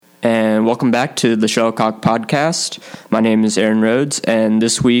And welcome back to the Shuttlecock Podcast. My name is Aaron Rhodes, and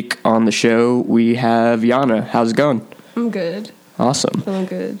this week on the show we have Yana. How's it going? I'm good. Awesome. Feeling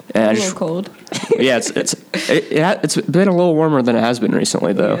good. And I'm a little cold. Yeah, it's been a little warmer than it has been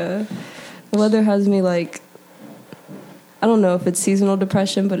recently, though. Yeah. The weather has me like, I don't know if it's seasonal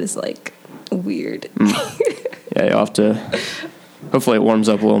depression, but it's like weird. Yeah, you'll have to. Hopefully, it warms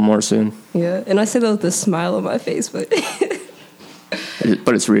up a little more soon. Yeah, and I say that with a smile on my face, but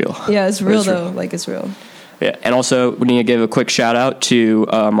But it's real. yeah, it's real though. Like it's real. Yeah, and also we need to give a quick shout out to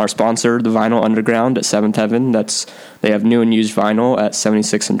our sponsor, the Vinyl Underground at Seventh Heaven. They have new and used vinyl at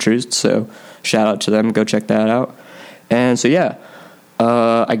 76 and Troost. So shout out to them. Go check that out. And so yeah,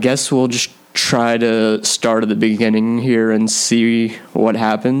 I guess we'll just try to start at the beginning here and see what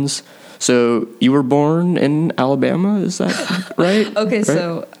happens. So you were born in Alabama, is that right? Okay, right?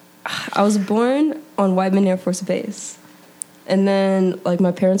 So I was born on Whiteman Air Force Base, and then like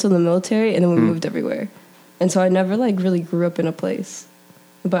my parents were in the military, and then we moved everywhere, and so I never like really grew up in a place.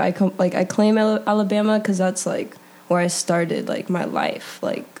 But I claim Alabama because that's like where I started like my life.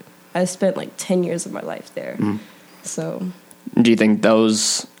 Like I spent like 10 years of my life there. So Do you think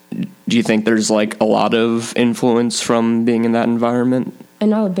there's like a lot of influence from being in that environment?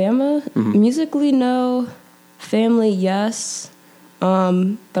 in Alabama, musically, no. Family, yes.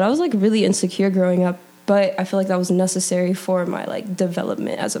 But I was like really insecure growing up. But I feel like that was necessary for my like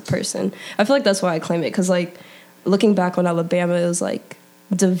development as a person. I feel like that's why I claim it, because like looking back on Alabama, it was like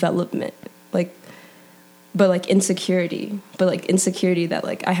development, like, but like insecurity, that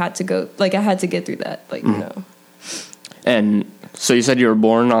like I had to get through that, like you know. And so you said you were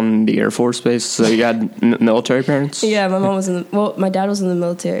born on the Air Force Base, so you had military parents? Yeah, my mom was my dad was in the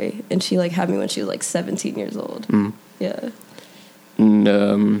military, and she like had me when she was like 17 years old. Yeah.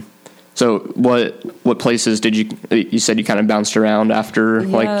 And so what places did you said you kind of bounced around after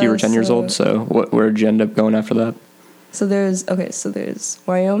like you were 10 years old, so where did you end up going after that? So there's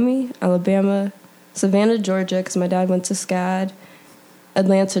Wyoming, Alabama, Savannah, Georgia, because my dad went to SCAD,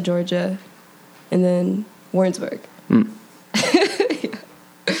 Atlanta, Georgia, and then Warrensburg.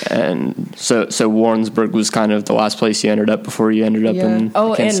 And so Warrensburg was kind of the last place you ended up before you ended up in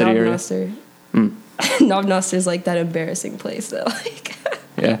the Kansas City area. Knob Noster is like that embarrassing place that like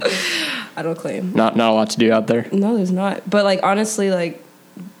yeah, I don't claim. Not a lot to do out there. No, there's not. But like honestly, like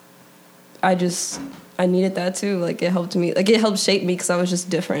I needed that too. Like it helped me. Like it helped shape me because I was just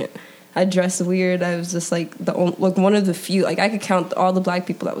different. I dressed weird. I was just like one of the few. Like I could count all the black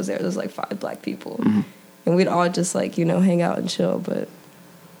people that was there. There's like 5 black people, and we'd all just like hang out and chill. But it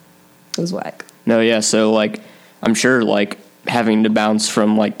was whack. No, yeah. So like I'm sure like having to bounce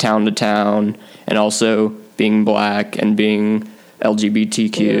from like town to town, and also being black and being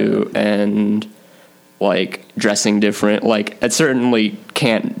LGBTQ and like dressing different, like it certainly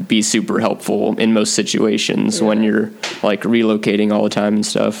can't be super helpful in most situations when you're like relocating all the time and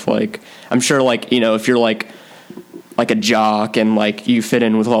stuff. Like I'm sure like if you're like a jock and like you fit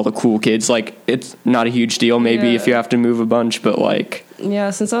in with all the cool kids, like it's not a huge deal maybe if you have to move a bunch, but like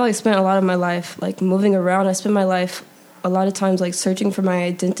since I like spent a lot of my life like moving around, I spent my life a lot of times like searching for my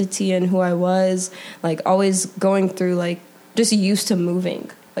identity and who I was, like always going through like just used to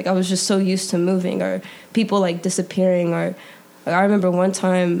moving. Like I was just so used to moving, or people like disappearing, or like, I remember one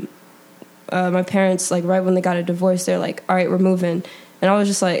time my parents, like right when they got a divorce, they're like, all right, we're moving. And I was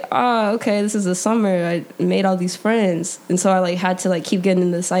just like, okay, this is the summer. I made all these friends. And so I like had to like keep getting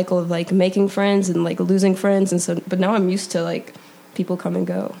in the cycle of like making friends and like losing friends. And so, but now I'm used to like people come and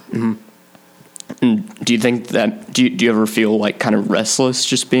go. And do you think that, do you ever feel like kind of restless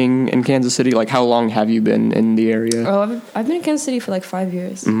just being in Kansas City? Like how long have you been in the area? Oh, I've been in Kansas City for like 5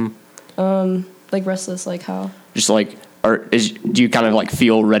 years. Like restless, like how? Just like, do you kind of like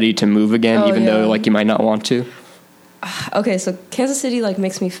feel ready to move again, even though like you might not want to? Okay, so Kansas City like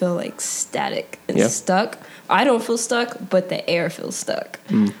makes me feel like static and stuck. I don't feel stuck, but the air feels stuck.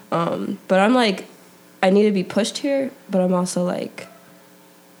 But I'm like, I need to be pushed here, but I'm also like,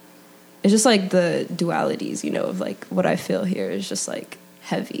 it's just like the dualities, of like what I feel here is just like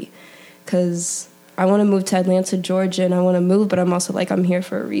heavy, because I want to move to Atlanta, Georgia, and I want to move, but I'm also like, I'm here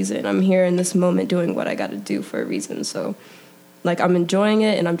for a reason. I'm here in this moment doing what I got to do for a reason. So like I'm enjoying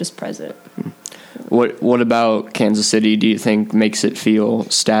it and I'm just present. What about Kansas City do you think makes it feel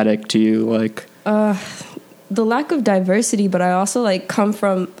static to you? Like the lack of diversity, but I also like come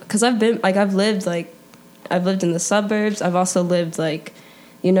from, because I've lived in the suburbs. I've also lived like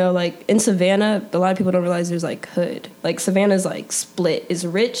in Savannah, a lot of people don't realize there's like hood. Like Savannah's like split, is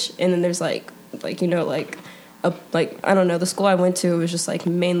rich, and then there's I don't know, the school I went to was just like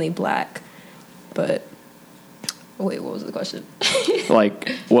mainly black. But Wait, what was the question? Like,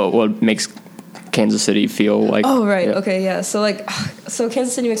 what makes Kansas City feel like... Oh, right. Yeah. Okay, yeah. So, like, so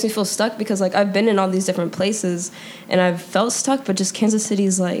Kansas City makes me feel stuck because, like, I've been in all these different places and I've felt stuck, but just Kansas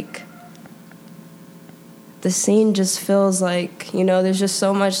City's, like, the scene just feels like, you know, there's just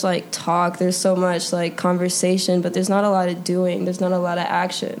so much, like, talk. There's so much, like, conversation, but there's not a lot of doing. There's not a lot of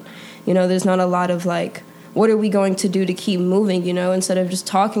action. You know, there's not a lot of, like, what are we going to do to keep moving, you know, instead of just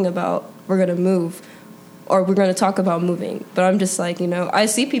talking about we're going to move or we're going to talk about moving. But I'm just, like, you know, I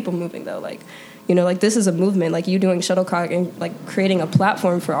see people moving, though, like, you know, like, this is a movement, like, you doing Shuttlecock and, like, creating a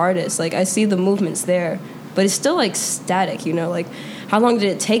platform for artists. Like, I see the movements there, but it's still, like, static, you know, like, how long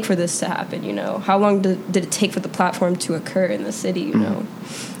did it take for this to happen, you know? How long did it take for the platform to occur in the city, you know?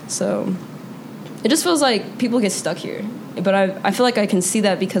 So it just feels like people get stuck here. But I feel like I can see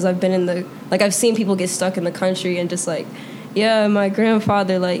that because I've been in the, like, I've seen people get stuck in the country and just, like, yeah, my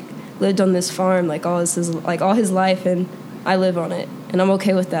grandfather, like, lived on this farm, like, all his life, and I live on it. And I'm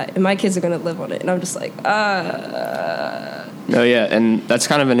okay with that. And my kids are going to live on it. And I'm just like, Oh, yeah. And that's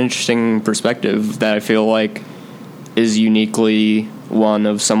kind of an interesting perspective that I feel like is uniquely one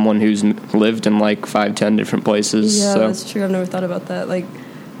of someone who's lived in, like, 5-10 different places. Yeah, so. That's true. I've never thought about that. Like,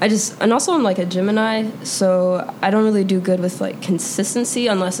 and also I'm, like, a Gemini, so I don't really do good with, like, consistency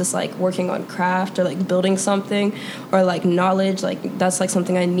unless it's, like, working on craft or, like, building something or, like, knowledge. Like, that's, like,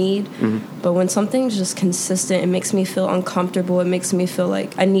 something I need. Mm-hmm. But when something's just consistent, it makes me feel uncomfortable. It makes me feel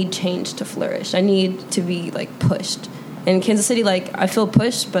like I need change to flourish. I need to be, like, pushed. In Kansas City, like, I feel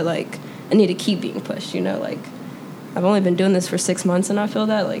pushed, but, like, I need to keep being pushed, you know? Like, I've only been doing this for 6 months, and I feel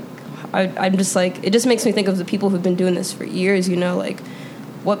that, like, I'm just, like, it just makes me think of the people who've been doing this for years, you know? Like,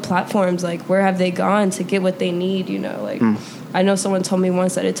 what platforms, like, where have they gone to get what they need, you know? Like, I know someone told me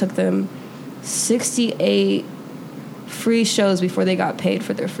once that it took them 68 free shows before they got paid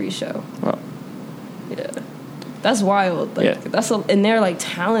for their free show. Wow. Yeah. That's wild. Like, yeah. And they're, like,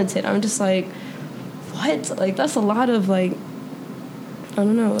 talented. I'm just like, what? Like, that's a lot of, like, I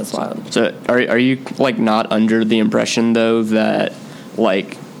don't know. That's wild. So are you, like, not under the impression, though, that,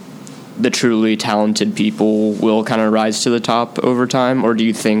 like, the truly talented people will kind of rise to the top over time? Or do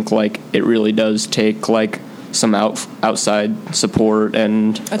you think, like, it really does take, like, some outside support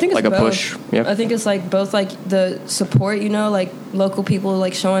and, I think it's like, both. A push? Yeah. I think it's, like, both, like, the support, you know, like, local people,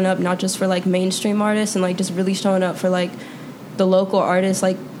 like, showing up not just for, like, mainstream artists and, like, just really showing up for, like, the local artists,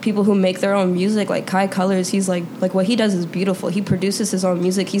 like, people who make their own music, like Kai Colors. He's like what he does is beautiful. He produces his own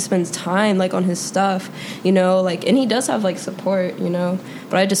music. He spends time, like, on his stuff, you know, like, and he does have, like, support, you know,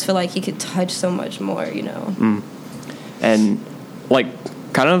 but I just feel like he could touch so much more, you know. And, like,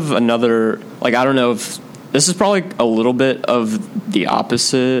 kind of another, like, I don't know if this is probably a little bit of the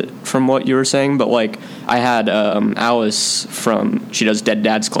opposite from what you were saying, but, like, I had Alice she does Dead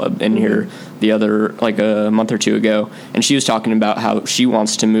Dads Club in here the other, like, a month or two ago, and she was talking about how she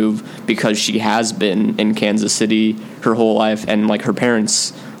wants to move because she has been in Kansas City her whole life, and, like, her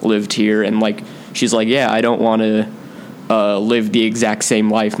parents lived here, and, like, she's like, yeah, I don't want to live the exact same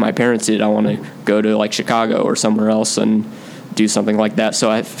life my parents did. I want to go to, like, Chicago or somewhere else and do something like that.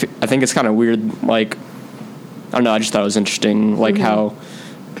 So I think it's kind of weird, like, I don't know, I just thought it was interesting, like, how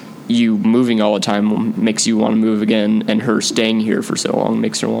you moving all the time makes you want to move again, and her staying here for so long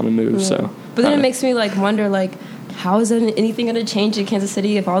makes her want to move. So, but then it makes me, like, wonder, like, how is anything going to change in Kansas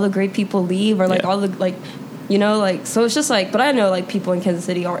City if all the great people leave, or, like, all the, like, you know, like, so it's just, like, but I know, like, people in Kansas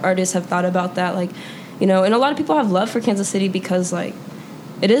City, artists have thought about that, like, you know, and a lot of people have love for Kansas City because, like,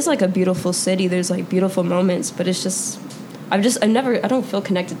 it is, like, a beautiful city. There's, like, beautiful moments, but it's just, I don't feel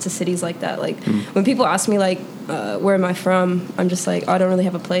connected to cities like that. Like, when people ask me, like, where am I from, I'm just like, oh, I don't really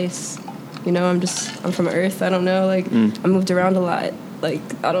have a place. You know, I'm from Earth. I don't know. Like, I moved around a lot. Like,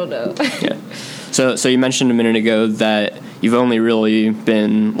 I don't know. Yeah. So you mentioned a minute ago that you've only really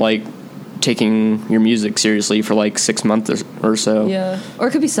been, like, taking your music seriously for, like, 6 months or so. Yeah. Or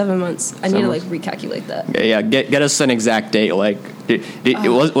it could be 7 months. I need to, like, recalculate that. Yeah. Get us an exact date. Like,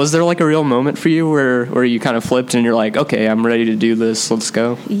 was there, like, a real moment for you where you kind of flipped and you're like, okay, I'm ready to do this. Let's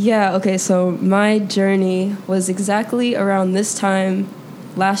go. Yeah. Okay. So my journey was exactly around this time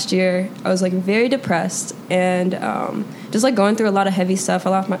last year. I was, like, very depressed and just, like, going through a lot of heavy stuff. I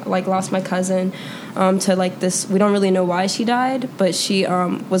lost my cousin to, like, this. We don't really know why she died, but she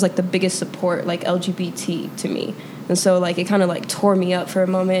was, like, the biggest support, like, LGBT to me. And so, like, it kind of, like, tore me up for a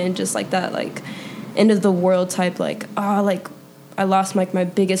moment, and just, like, that, like, end of the world type, like, like, I lost, like, my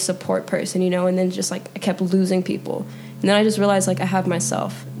biggest support person, you know, and then just, like, I kept losing people. And then I just realized, like, I have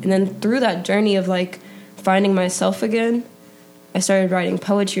myself. And then through that journey of, like, finding myself again, I started writing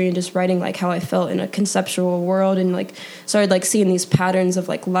poetry and just writing, like, how I felt in a conceptual world, and, like, started, like, seeing these patterns of,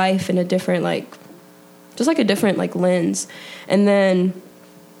 like, life in a different, like, just like a different like lens. And then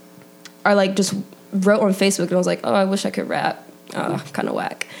I like just wrote on Facebook and I was like, oh, I wish I could rap. Kind of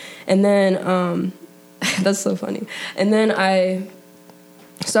whack. And then that's so funny. And then I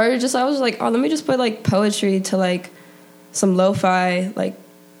was like, oh, let me just put like poetry to like some lo-fi like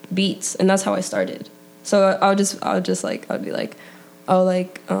beats, and that's how I started. So I would be like, oh,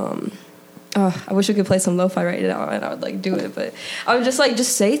 like I wish we could play some lo-fi right now, and I would like do it, but I would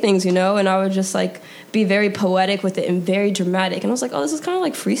just say things, you know, and I would just like be very poetic with it and very dramatic, and I was like, oh, this is kind of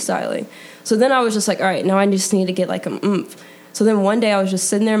like freestyling. So then I was just like, all right, now I just need to get like an oomph. So then one day I was just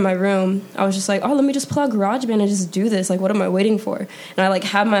sitting there in my room. I was just like, oh, let me just plug GarageBand and just do this. Like, what am I waiting for? And I like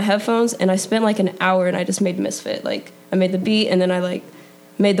had my headphones, and I spent like an hour, and I just made Misfit. Like, I made the beat, and then I like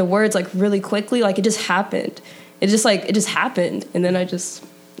made the words like really quickly. Like, it just happened. It just happened, and then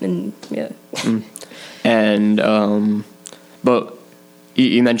yeah. And but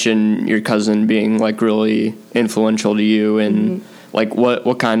you mentioned your cousin being like really influential to you, and like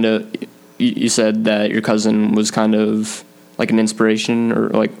what kind of, you said that your cousin was kind of like an inspiration, or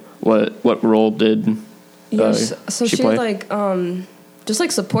like what role did so she play? was like just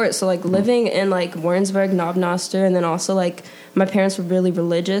like support. So like living in like Warrensburg, Knob Noster, and then also like my parents were really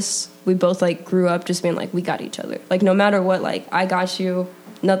religious. We both like grew up just being like, we got each other. Like no matter what, like I got you.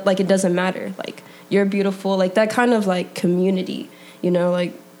 Not like it doesn't matter. Like you're beautiful. Like that kind of like community, you know.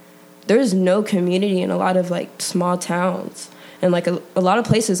 Like there's no community in a lot of like small towns. And, like, a lot of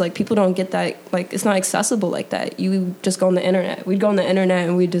places, like, people don't get that. Like, it's not accessible like that. You just go on the internet. We'd go on the internet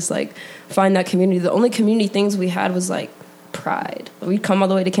and we'd just, like, find that community. The only community things we had was, like, Pride. We'd come all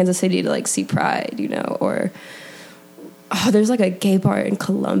the way to Kansas City to, like, see Pride, you know. Or, there's, like, a gay bar in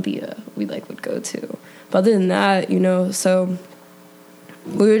Columbia we, like, would go to. But other than that, you know, so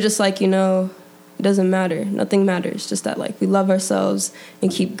we were just, like, you know, it doesn't matter. Nothing matters. Just that, like, we love ourselves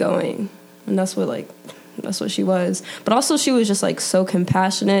and keep going. And that's what she was. But also she was just like so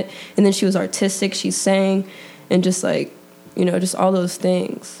compassionate, and then she was artistic. She sang, and just like, you know, just all those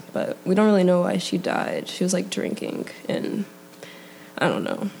things. But we don't really know why she died. She was like drinking, and I don't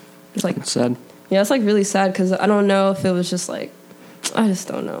know. It's like, it's sad. Yeah, it's like really sad, because I don't know if it was just like, I just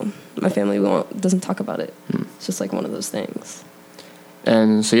don't know. My family doesn't talk about it. It's just like one of those things.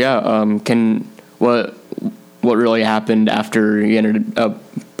 And so yeah, what really happened after you ended up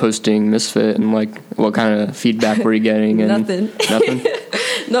posting Misfit, and like what kind of feedback were you getting? And Nothing.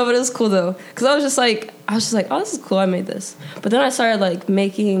 No, but it was cool though, because I was just like, oh, this is cool, I made this. But then I started like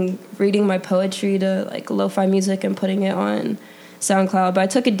reading my poetry to like lo-fi music and putting it on SoundCloud. But I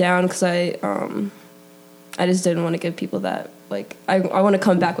took it down because I just didn't want to give people that, like, I want to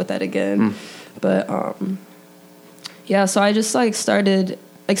come back with that again. But yeah, so I just like started,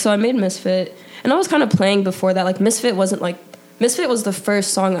 like, so I made Misfit, and I was kind of playing before that. Like Misfit was the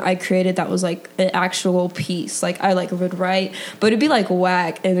first song I created that was like an actual piece. Like I like would write, but it'd be like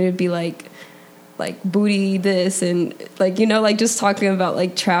whack, and it'd be like booty this, and like, you know, like just talking about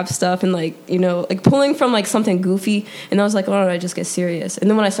like trap stuff, and like, you know, like pulling from like something goofy. And I was like, oh no, I just get serious. And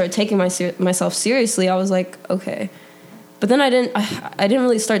then when I started taking myself seriously, I was like, okay. But then I didn't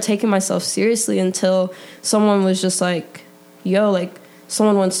really start taking myself seriously until someone was just like, yo, like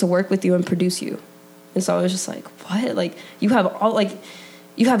someone wants to work with you and produce you. And so I was just like, what? Like you have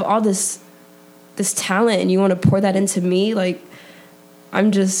all this talent, and you want to pour that into me? Like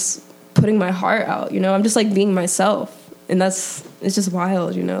I'm just putting my heart out, you know? I'm just like being myself. And it's just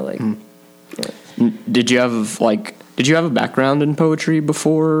wild, you know? Like yeah. Did you have a background in poetry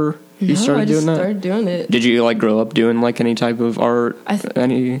before you started doing that? I started doing it. Did you like grow up doing like any type of art? I've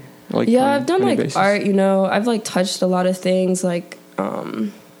done like basis? Art, you know. I've like touched a lot of things, like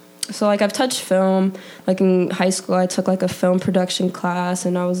so like I've touched film. Like in high school I took like a film production class,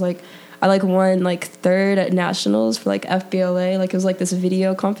 and I won like third at nationals for like FBLA. Like it was like this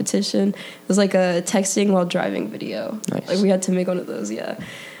video competition. It was like a texting while driving video. Nice. Like we had to make one of those, yeah.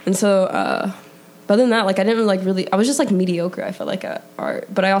 And so but other than that, like I didn't like really, I was just like mediocre, I felt like, at art.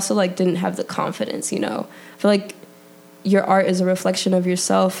 But I also like didn't have the confidence, you know. I feel like your art is a reflection of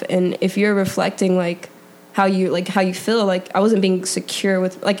yourself, and if you're reflecting like how you feel, like I wasn't being secure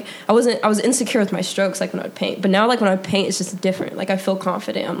with, like I was insecure with my strokes, like when I would paint. But now like when I paint, it's just different. Like I feel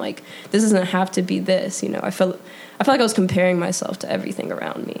confident. I'm like, this doesn't have to be this, you know. I felt like I was comparing myself to everything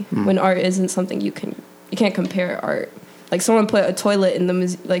around me, when art isn't something you can't compare art. Like someone put a toilet in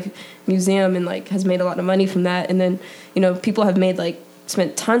the museum and like has made a lot of money from that, and then, you know, people have made like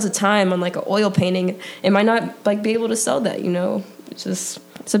spent tons of time on like an oil painting and might not like be able to sell that, you know. It's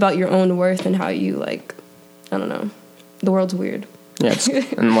about your own worth and how you like, I don't know. The world's weird. Yeah,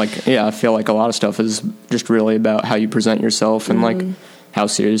 and like, yeah, I feel like a lot of stuff is just really about how you present yourself, and like how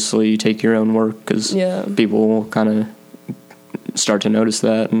seriously you take your own work, because Yeah. people will kind of start to notice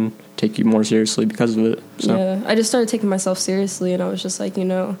that and take you more seriously because of it. So. Yeah, I just started taking myself seriously, and I was just like,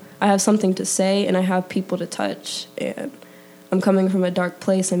 I have something to say, and I have people to touch, and I'm coming from a dark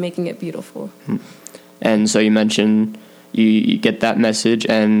place and making it beautiful. And so you mentioned you get that message,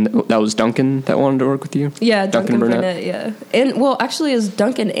 and that was Duncan that wanted to work with you? Yeah, Duncan Burnett, yeah. And, well, actually, it was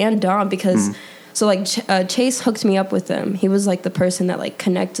Duncan and Dom, because... So, like, Chase hooked me up with them. He was, like, the person that, like,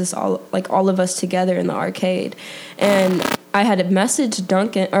 connects us all of us together in the arcade. And I had messaged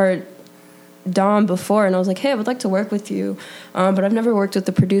Dom before, and I was like, hey, I would like to work with you. But I've never worked with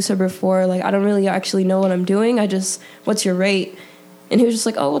the producer before. Like, I don't really actually know what I'm doing. What's your rate? And he was just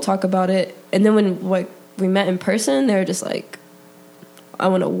like, oh, we'll talk about it. And then when, like, we met in person, they were just like, I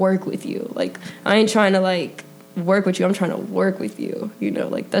want to work with you. Like, I ain't trying to, like... work with you, I'm trying to work with you,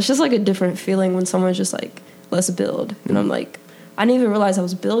 like, that's just like a different feeling when someone's just like, let's build, and I'm like, I didn't even realize I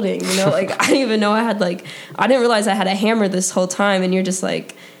was building, like, I didn't even know I didn't realize I had a hammer this whole time, and you're just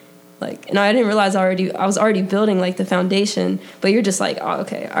like, and I didn't realize I was already building like the foundation, but you're just like, oh,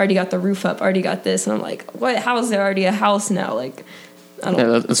 okay, I already got the roof up, I already got this, and I'm like, what, how is there already a house now? Like, I don't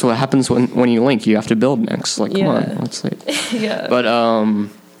know. That's what happens when you link, you have to build next, like, come on, let's say. Yeah. But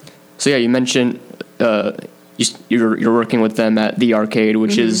so yeah, you mentioned you're working with them at the arcade,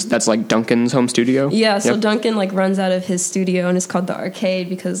 which that's like Duncan's home studio. Yeah, so yep. Duncan like runs out of his studio, and it's called the arcade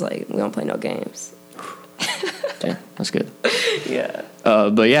because like we don't play no games. Damn, that's good. Yeah.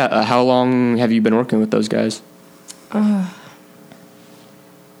 But yeah, how long have you been working with those guys?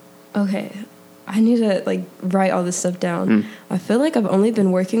 Okay, I need to like write all this stuff down. I feel like I've only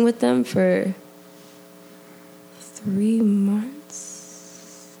been working with them for 3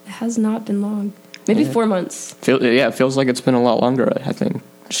 months. It has not been long. Maybe 4 months. It feels like it's been a lot longer, I think.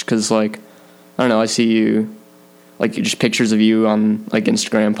 Just because, like, I don't know, I see you, like, just pictures of you on, like,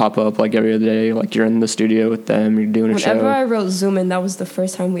 Instagram pop up, like, every other day. Like, you're in the studio with them, you're doing a show. Whenever I wrote Zoom In, that was the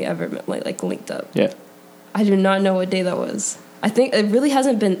first time we ever, like linked up. Yeah. I do not know what day that was. I think it really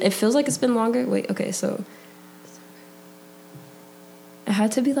hasn't been, it feels like it's been longer. Wait, okay, so. It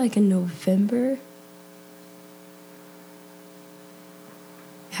had to be, like, in November.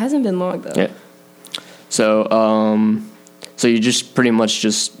 It hasn't been long, though. Yeah. So, so you just pretty much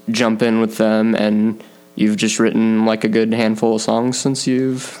just jump in with them, and you've just written like a good handful of songs since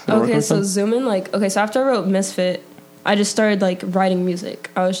you've been working with them? Zoom In, like, okay, so after I wrote Misfit, I just started like writing music.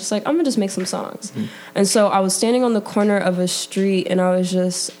 I was just like, I'm gonna just make some songs. And so I was standing on the corner of a street, and I was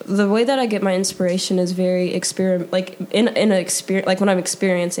just, the way that I get my inspiration is very like in a experience, like when I'm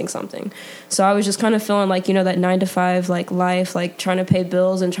experiencing something. So I was just kind of feeling like, that 9-to-5 like life, like trying to pay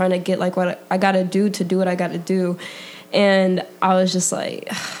bills and trying to get like what I gotta do to do what I gotta do. And I was just like,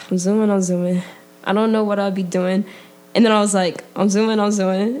 I'm zooming. I don't know what I'll be doing. And then I was like, I'm zooming.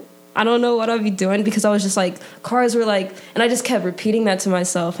 I don't know what I'll be doing, because I was just like, cars were like, and I just kept repeating that to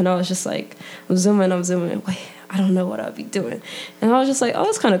myself, and I was just like, I'm zooming. Wait, I don't know what I'll be doing. And I was just like, oh,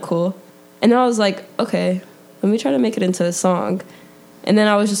 that's kind of cool. And then I was like, okay, let me try to make it into a song. And then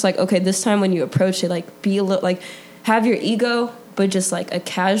I was just like, okay, this time when you approach it, like, be a little, like, have your ego, but just like a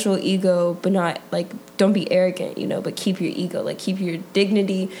casual ego, but not like, don't be arrogant, but keep your ego, like keep your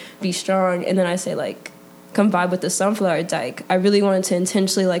dignity, be strong. And then I say like, come vibe with the Sunflower Dyke. I really wanted to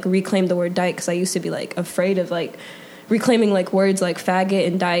intentionally like reclaim the word dyke, because I used to be like afraid of like reclaiming like words like faggot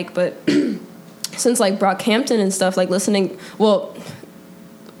and dyke. But since like Brockhampton and stuff, like listening, well,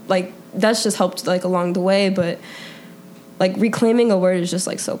 like that's just helped like along the way. But like reclaiming a word is just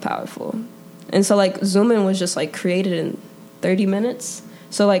like so powerful. And so like Zoom In was just like created in 30 minutes.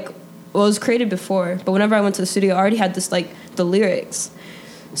 So like, well, it was created before, but whenever I went to the studio, I already had this like the lyrics.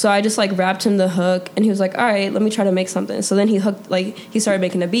 So I just like rapped him the hook, and he was like, all right, let me try to make something. So then he started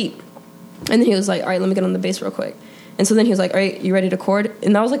making a beat. And then he was like, all right, let me get on the bass real quick. And so then he was like, all right, you ready to record?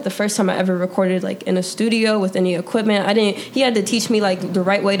 And that was like the first time I ever recorded like in a studio with any equipment. He had to teach me like the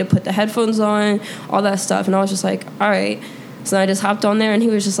right way to put the headphones on, all that stuff. And I was just like, all right. So then I just hopped on there, and he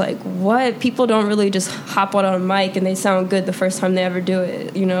was just like, what? People don't really just hop on a mic and they sound good the first time they ever do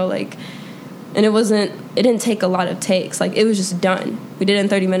it, like. And it didn't take a lot of takes. Like, it was just done. We did it in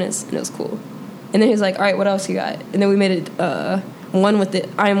 30 minutes, and it was cool. And then he was like, all right, what else you got? And then we made it I Am One With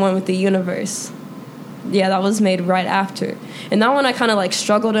the Universe. Yeah, that was made right after. And that one I kind of, like,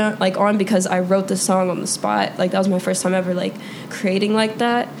 struggled on because I wrote the song on the spot. Like, that was my first time ever, like, creating like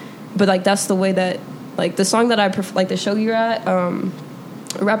that. But, like, that's the way that, like, the song that I prefer, like, the show you're at,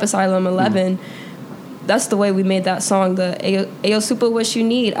 Rap Asylum 11, that's the way we made that song, the Ayo Super What You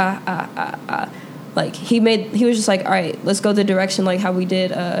Need, Like, he was just like, all right, let's go the direction like how we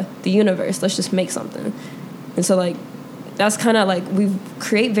did The Universe. Let's just make something. And so, like, that's kind of like we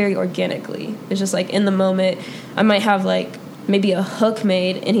create very organically. It's just like in the moment I might have like maybe a hook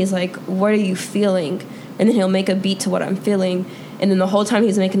made and he's like, what are you feeling? And then he'll make a beat to what I'm feeling. And then the whole time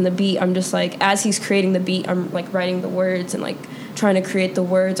he's making the beat, I'm just like, as he's creating the beat, I'm like writing the words and like trying to create the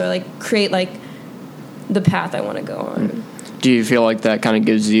words or like create like the path I want to go on. Do you feel like that kind of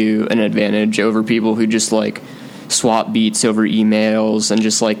gives you an advantage over people who just like swap beats over emails and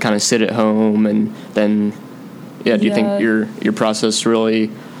just like kind of sit at home and then, do you think your process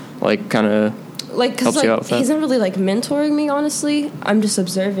really like kind of like, cause helps like, you out with that? He's not really like mentoring me, honestly. I'm just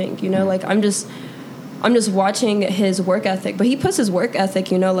observing, you know, like I'm just watching his work ethic, but he puts his work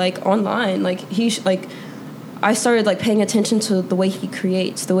ethic, you know, like online. Like I started like paying attention to the way he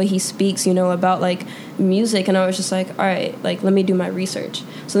creates, the way he speaks, you know, about like music, and I was just like, all right, like let me do my research.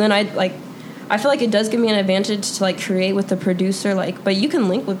 So then I feel like it does give me an advantage to like create with the producer, like, but you can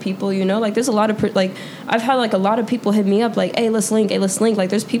link with people, you know, like there's a lot of like I've had like a lot of people hit me up like, hey, let's link. Like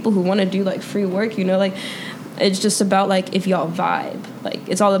there's people who want to do like free work, you know, like it's just about like if y'all vibe, like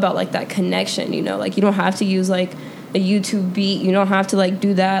it's all about like that connection, you know, like you don't have to use like a YouTube beat, you don't have to like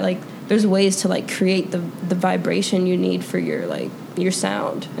do that, like there's ways to like create the vibration you need for your like your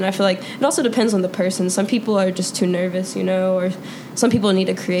sound. And I feel like it also depends on the person. Some people are just too nervous, you know, or some people need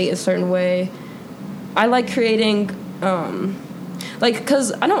to create a certain way. I like creating like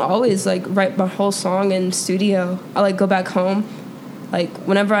because I don't always like write my whole song in studio. I like go back home. Like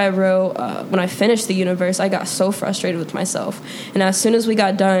whenever I wrote when I finished The Universe, I got so frustrated with myself, and as soon as we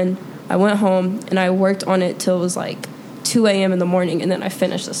got done, I went home and I worked on it till it was like 2 a.m. in the morning, and then I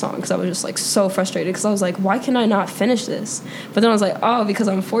finished the song because I was just like so frustrated because I was like, why can I not finish this? But then I was like, oh, because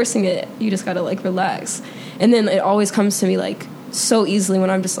I'm forcing it. You just gotta like relax. And then it always comes to me like so easily when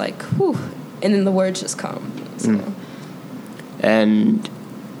I'm just like, whew, and then the words just come. So. And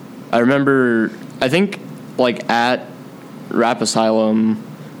I remember, I think like at Rap Asylum,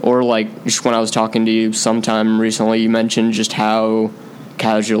 or like just when I was talking to you sometime recently, you mentioned just how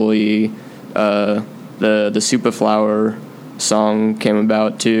casually the Superflower song came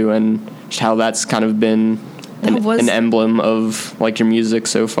about too, and just how that's kind of been an emblem of like your music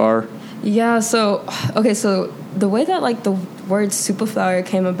so far. Yeah, so the way that like the word Superflower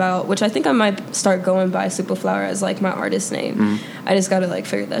came about, which I think I might start going by Superflower as like my artist name. I just gotta like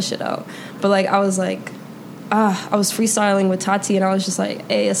figure that shit out. But like I was like I was freestyling with Tati, and I was just like,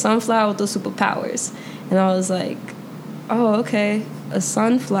 hey, a sunflower with those superpowers. And I was like, oh, okay, a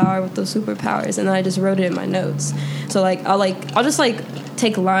sunflower with those superpowers. And then I just wrote it in my notes. So like I'll just like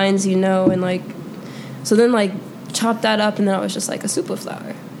take lines, you know, and like so then like chop that up, and then I was just like a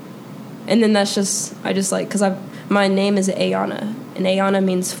superflower. And then that's just I just like because my name is Ayana, and Ayana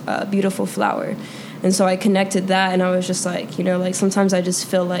means beautiful flower. And so I connected that, and I was just like, you know, like sometimes I just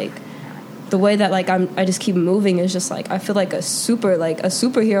feel like the way that like I just keep moving is just like I feel like a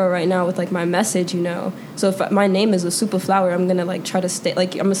superhero right now with like my message, you know. So if my name is a Superflower, I'm gonna like try to stay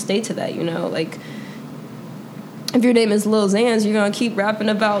like I'm gonna stay to that, you know. Like if your name is Lil Xans, you're gonna keep rapping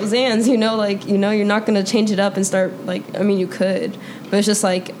about Xans, you know. Like, you know, you're not gonna change it up and start like I mean you could, but it's just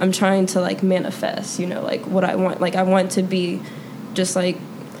like I'm trying to like manifest, you know, like what I want. Like I want to be just like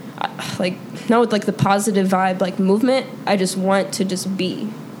not with like the positive vibe like movement. I just want to just be,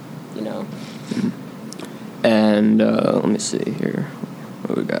 you know. And let me see here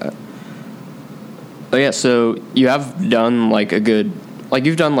what we got. Oh yeah, so you have done like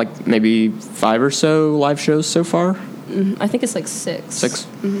you've done like maybe 5 or so live shows so far. I think it's like 6.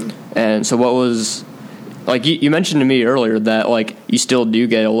 And so what was like you mentioned to me earlier that like you still do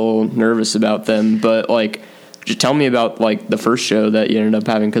get a little nervous about them, but like just tell me about like the first show that you ended up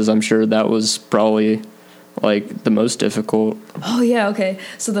having, because I'm sure that was probably like the most difficult. Oh yeah, okay.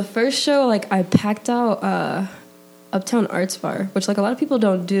 So the first show, like I packed out Uptown Arts Bar, which like a lot of people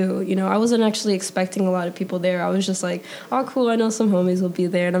don't do. You know, I wasn't actually expecting a lot of people there. I was just like, oh cool, I know some homies will be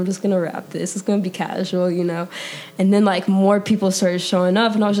there, and I'm just gonna rap this. It's gonna be casual, you know. And then like more people started showing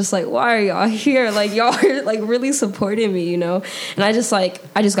up, and I was just like, why are y'all here? Like y'all are like really supporting me, you know. And I just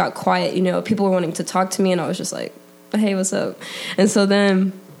got quiet, you know. People were wanting to talk to me, and I was just like, hey, what's up? And so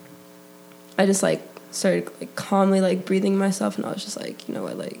then I just like started like calmly like breathing myself, and I was just like, you know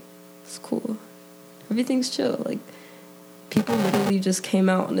what, like it's cool, everything's chill. Like people literally just came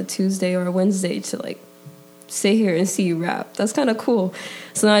out on a Tuesday or a Wednesday to like sit here and see you rap. That's kind of cool.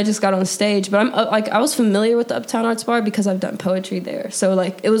 So then I just got on stage, but I'm like I was familiar with the Uptown Arts Bar because I've done poetry there. So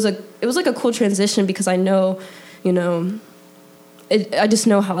like it was like a cool transition because I know, you know, I just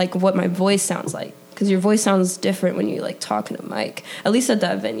know how like what my voice sounds like. Because your voice sounds different when you like talk in a mic, at least at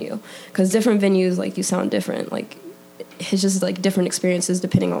that venue. Because different venues, like you sound different. Like it's just like different experiences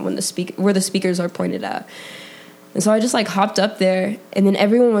depending on where the speakers are pointed at. And so I just like hopped up there, and then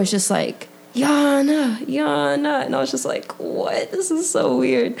everyone was just like, Yana, Yana. And I was just like, what? This is so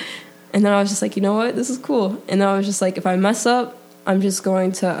weird. And then I was just like, you know what? This is cool. And then I was just like, if I mess up, I'm just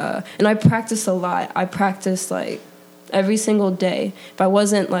going to, and I practiced a lot. I practiced like every single day. If I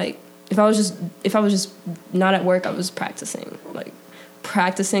was just not at work, I was practicing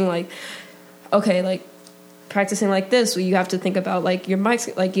like, okay, like practicing like this, where you have to think about like your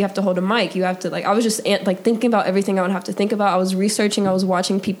mics, like you have to hold a mic, you have to like, I was just like thinking about everything I would have to think about. I was researching, I was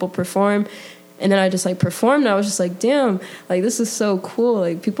watching people perform, and then I just like performed, and I was just like, damn, like this is so cool.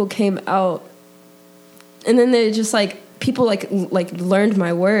 Like people came out, and then they just like, people like learned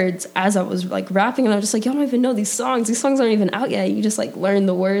my words as I was like rapping, and I was just like, y'all don't even know these songs aren't even out yet. You just like learn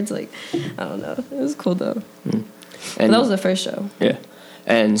the words. Like, I don't know, it was cool though. And that was the first show. Yeah.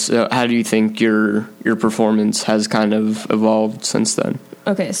 And so how do you think your performance has kind of evolved since then?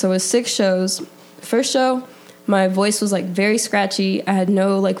 Okay, so it was 6 shows. First show, my voice was like very scratchy. I had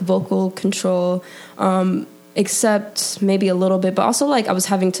no like vocal control, except maybe a little bit, but also like I was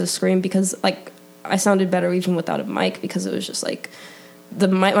having to scream because like I sounded better even without a mic, because it was just like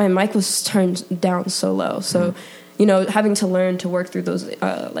my mic was turned down so low. So, you know, having to learn to work through those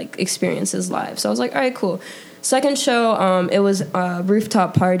like experiences live. So I was like, all right, cool. Second show, it was a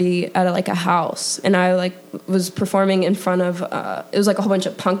rooftop party at like a house, and I like was performing in front of it was like a whole bunch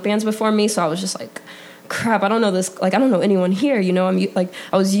of punk bands before me. So I was just like, crap, I don't know this, like I don't know anyone here, you know.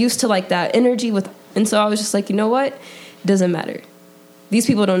 I was used to like that energy and so I was just like, you know what, it doesn't matter, these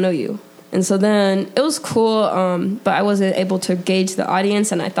people don't know you. And so then it was cool, but I wasn't able to gauge the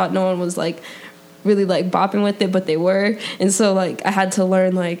audience, and I thought no one was like really like bopping with it, but they were. And so like I had to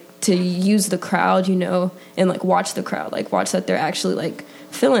learn like to use the crowd, you know, and like watch the crowd, like watch that they're actually like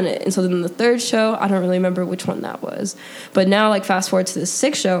feeling it. And so then the third show, I don't really remember which one that was, but now like fast forward to the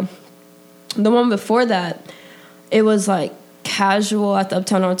 6th show, the one before that, it was like casual at the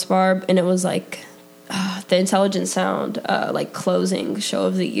Uptown Arts Bar, and it was like the Intelligent Sound like closing show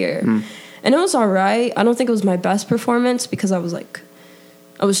of the year. And it was all right. I don't think it was my best performance, because I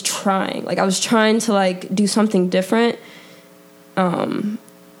was trying to like do something different,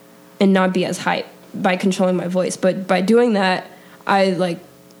 and not be as hype by controlling my voice. But by doing that, I like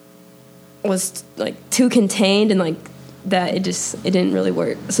was like too contained, and like that it didn't really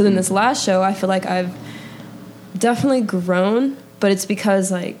work. So then this last show, I feel like I've definitely grown, but it's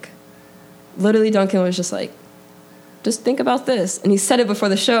because like literally Duncan was just like, just think about this. And he said it before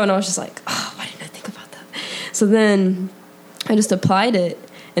the show, and I was just like, oh, why didn't I think about that? So then I just applied it,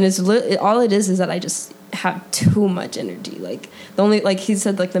 and all it is that I just have too much energy. Like the only, like he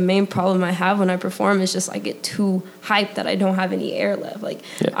said, like the main problem I have when I perform is just I get too hyped that I don't have any air left. Like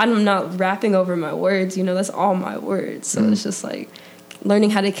I'm not rapping over my words, you know, that's all my words. So it's just like learning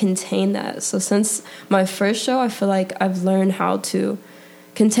how to contain that. So since my first show, I feel like I've learned how to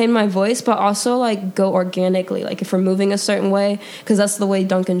contain my voice, but also like go organically, like if we're moving a certain way, because that's the way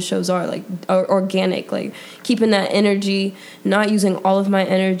Duncan's shows are, like organic, like keeping that energy, not using all of my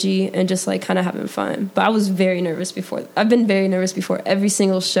energy, and just like kind of having fun. But I was very nervous before. I've been very nervous before every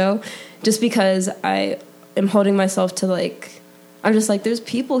single show, just because I am holding myself to like, I'm just like, there's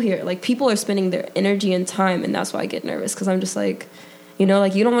people here, like people are spending their energy and time, and that's why I get nervous, because I'm just like, you know,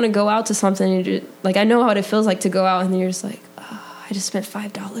 like you don't want to go out to something and just, like I know how it feels like to go out and then you're just like, I just spent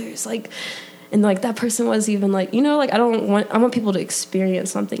 $5, like, and like that person was even like, you know, like I want people to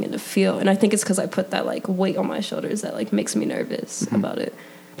experience something and to feel, and I think it's because I put that like weight on my shoulders that like makes me nervous about it.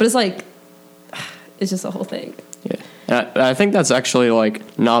 But it's like, it's just a whole thing. Yeah, and I think that's actually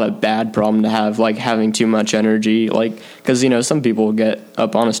like not a bad problem to have, like having too much energy, like because you know some people get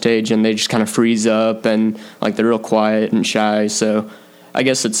up on a stage and they just kind of freeze up and like they're real quiet and shy. So I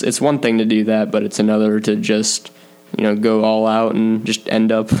guess it's one thing to do that, but it's another to just, you know, go all out and just end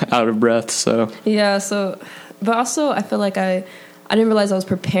up out of breath. So yeah. So, but also I feel like I didn't realize I was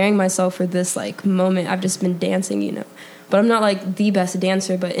preparing myself for this like moment. I've just been dancing, you know, but I'm not like the best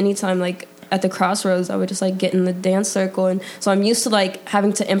dancer. But anytime like at the Crossroads, I would just like get in the dance circle, and so I'm used to like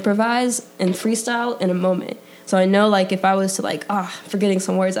having to improvise and freestyle in a moment. So I know like if I was to like forgetting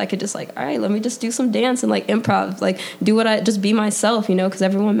some words, I could just like, all right, let me just do some dance and like improv, like do just be myself, you know, because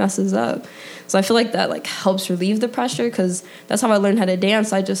everyone messes up. So I feel like that like helps relieve the pressure, because that's how I learned how to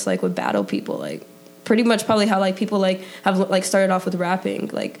dance. I just like would battle people, like pretty much probably how like people like have like started off with rapping,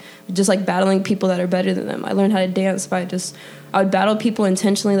 like just like battling people that are better than them. I learned how to dance by I would battle people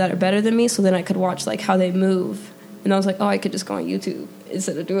intentionally that are better than me, so then I could watch like how they move, and I was like, oh, I could just go on YouTube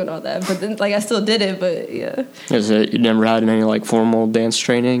instead of doing all that. But then like I still did it, but yeah. Is it, you never had any like formal dance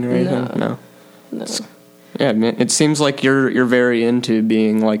training or anything? No. Yeah, man, it seems like you're very into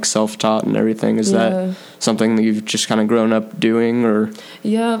being like self-taught and everything. Is that something that you've just kind of grown up doing, or?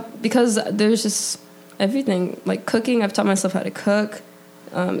 Yeah, because there's just everything. Like cooking, I've taught myself how to cook,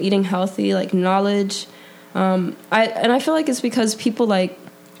 eating healthy, like knowledge. I feel like it's because people like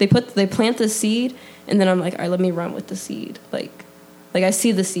they plant the seed, and then I'm like, all right, let me run with the seed. Like I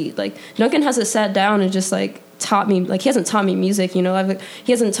see the seed. Like Duncan hasn't sat down and just like taught me, like he hasn't taught me music, you know.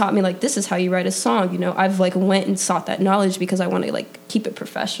 He hasn't taught me like this is how you write a song, you know. I've like went and sought that knowledge because I want to like keep it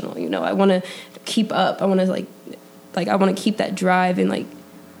professional, you know. I want to keep up. I want to like I want to keep that drive and like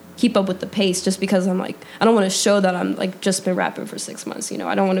keep up with the pace, just because I'm like, I don't want to show that I'm like just been rapping for 6 months, you know.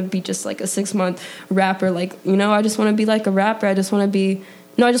 I don't want to be just like a 6-month rapper, like, you know. I just want to be like a rapper. I just want to be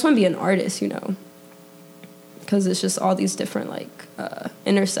an artist, you know, because it's just all these different like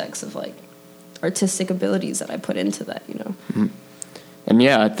intersects of like artistic abilities that I put into that, you know. Mm-hmm. And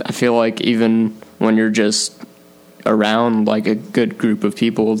yeah, I feel like even when you're just around like a good group of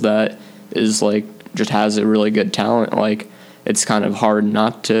people that is like just has a really good talent, like it's kind of hard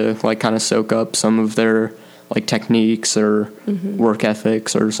not to like kind of soak up some of their like techniques or work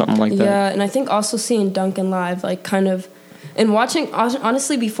ethics or something like that. Yeah, and I think also seeing Duncan live, like kind of, and watching,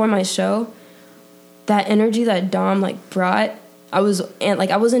 honestly, before my show, that energy that Dom like brought, I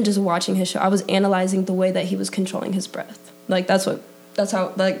wasn't just watching his show. I was analyzing the way that he was controlling his breath. Like that's what I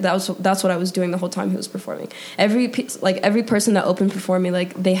was doing the whole time he was performing. Every person that opened before me,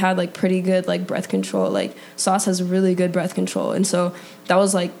 like they had like pretty good like breath control. Like Sauce has really good breath control, and so that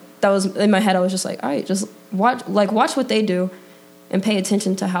was in my head. I was just like, all right, just watch what they do, and pay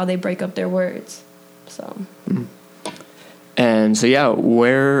attention to how they break up their words. So. Mm-hmm. And so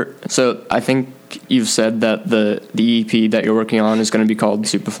so I think you've said that the EP that you're working on is going to be called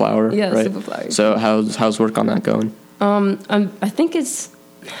Superflower. Yeah, right? Superflower. So how's work on that going? I think it's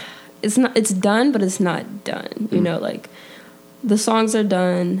done, but it's not done. You know, like the songs are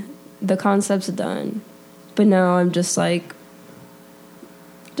done, the concept's done, but now I'm just like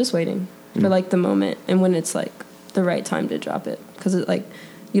waiting for like the moment and when it's like the right time to drop it, because it's like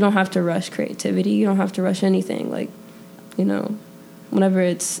you don't have to rush creativity, you don't have to rush anything. Like, you know, whenever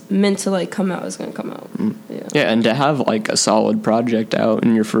it's meant to like come out, it's gonna come out. Yeah, and to have like a solid project out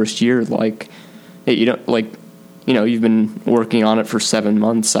in your first year, like you don't like, you know, you've been working on it for 7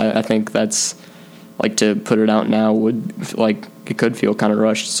 months. I think that's like, to put it out now would like, it could feel kind of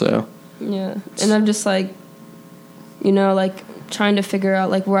rushed. So yeah, and I'm just like, you know, like trying to figure out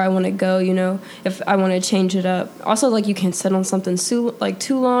like where I want to go, you know, if I want to change it up. Also, like you can't sit on something too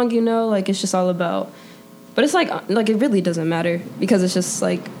long, you know, like it's just all about. But it's like it really doesn't matter, because it's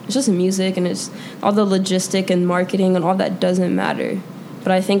just music, and it's all the logistic and marketing and all that doesn't matter.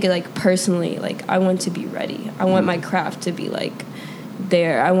 But I think like personally, like I want to be ready. I want my craft to be like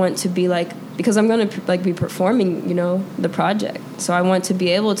there. I want to be like, because I'm gonna like be performing, you know, the project. So I want to be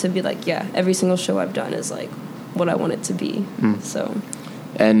able to be like, yeah, every single show I've done is like what I want it to be. So.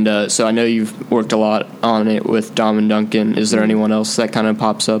 And so I know you've worked a lot on it with Dom and Duncan. Is there anyone else that kind of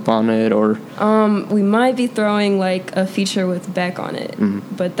pops up on it, or? We might be throwing like a feature with Beck on it,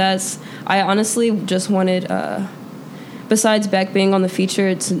 but I honestly just wanted. Besides Beck being on the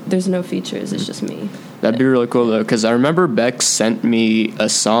feature, there's no features. It's just me. That'd be really cool though, because I remember Beck sent me a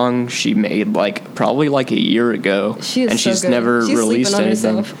song she made like probably like a year ago, and she's never released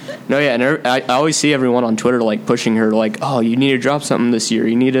anything. No, yeah, and I always see everyone on Twitter like pushing her, like, "Oh, you need to drop something this year.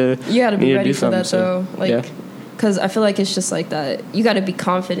 You gotta be ready for that though." Like, because I feel like it's just like that. You got to be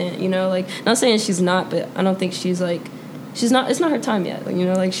confident, you know. Like, not saying she's not, but I don't think she's not. It's not her time yet. Like, you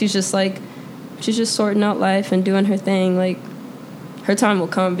know, like she's just sorting out life and doing her thing. Like, her time will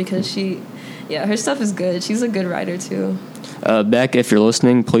come, because her stuff is good. She's a good writer too. Beck, if you're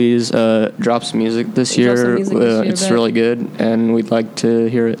listening, please drop some music this year. It's Beck. Really good, and we'd like to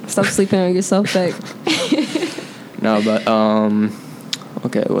hear it. Stop sleeping on yourself, Beck. No, but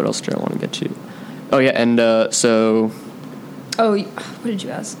okay. What else do I want to get to? Oh yeah, and so. Oh, what did you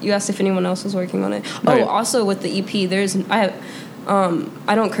ask? You asked if anyone else was working on it. Yeah. Also with the EP,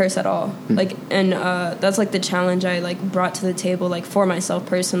 I don't curse at all. Like, and that's like the challenge I like brought to the table, like for myself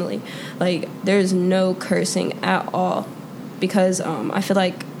personally. Like, there's no cursing at all, because I feel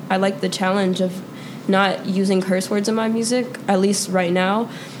like I like the challenge of not using curse words in my music, at least right now,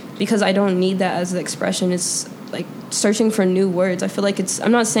 because I don't need that as an expression. It's like searching for new words. I feel like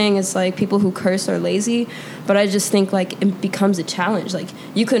I'm not saying it's like people who curse are lazy, but I just think like it becomes a challenge. Like,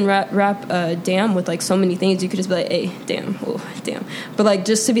 you can rap damn with like so many things. You could just be like, hey, damn, oh, damn. But like,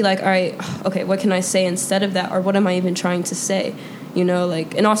 just to be like, all right, okay, what can I say instead of that? Or what am I even trying to say? You know,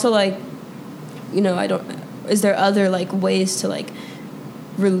 like, and also like, you know, is there other like ways to like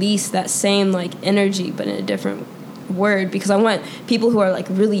release that same like energy but in a different word, because I want people who are like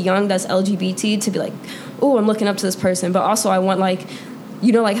really young that's LGBT to be like, oh, I'm looking up to this person. But also I want like,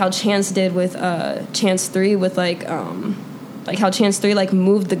 you know, like how Chance did with Chance 3 with like how Chance 3 like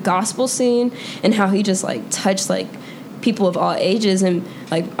moved the gospel scene, and how he just like touched like people of all ages. And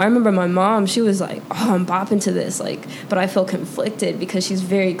like I remember my mom, she was like, oh, I'm bopping to this, like, but I feel conflicted because she's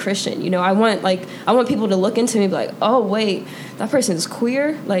very Christian, you know. I want people to look into me and be like, oh wait, that person's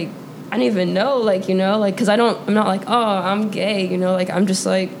queer, like I didn't even know, like, you know, like, because I'm not like, oh, I'm gay, you know, like I'm just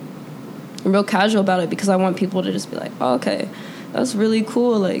like I'm real casual about it, because I want people to just be like, oh, okay, that's really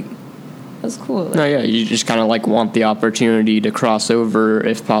cool, like that's cool. Like, no, yeah, you just kind of like want the opportunity to cross over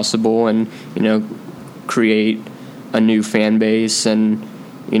if possible, and, you know, create a new fan base, and,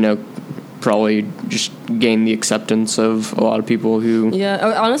 you know, probably just gain the acceptance of a lot of people who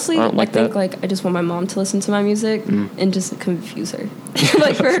honestly aren't like I think that. like I just want my mom to listen to my music and just confuse her.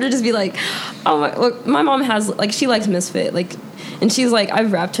 Like for her to just be like, oh my, look, my mom has like, she likes Misfit, like, and she's like,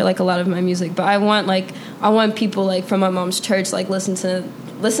 I've rapped her like a lot of my music, but I want people like from my mom's church like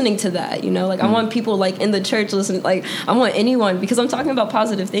listening to that, you know, like I want people like in the church listening, like I want anyone, because I'm talking about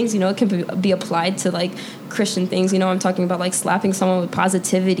positive things, you know, it can be applied to like Christian things, you know. I'm talking about like slapping someone with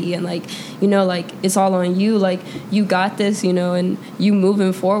positivity and like, you know, like it's all on you, like you got this, you know, and you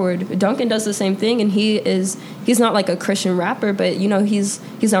moving forward. Duncan does the same thing, and he's not like a Christian rapper, but you know, he's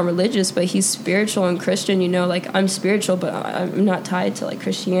not religious, but he's spiritual and Christian, you know, like I'm spiritual, but I'm not tied to like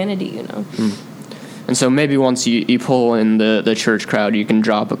Christianity, you know. And so maybe once you pull in the church crowd, you can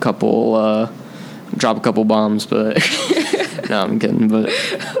drop a couple bombs. But no, I'm kidding. But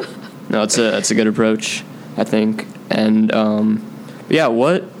no, it's a good approach, I think. And yeah,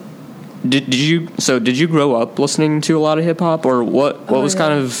 what did you grow up listening to a lot of hip hop, or what was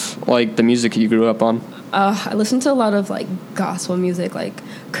kind of like the music you grew up on? I listened to a lot of like gospel music, like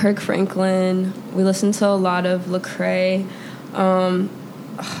Kirk Franklin. We listened to a lot of Lecrae.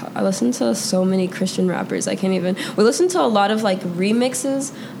 I listened to so many Christian rappers. I can't even. We listened to a lot of like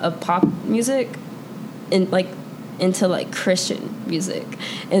remixes of pop music, and like into like Christian music,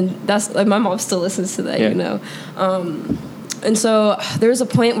 and that's like my mom still listens to that, you know. And so there was a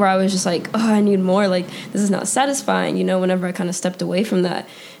point where I was just like, oh, I need more. Like this is not satisfying, you know. Whenever I kind of stepped away from that,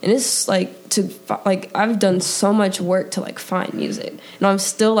 and it's like I've done so much work to like find music, and I'm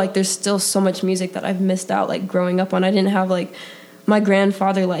still like there's still so much music that I've missed out. Like growing up on, I didn't have like my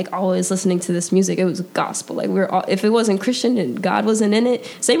grandfather like always listening to this music. It was gospel. Like if it wasn't Christian and God wasn't in it.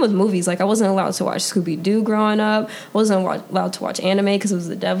 Same with movies. Like I wasn't allowed to watch Scooby-Doo growing up. I wasn't allowed to watch anime because it was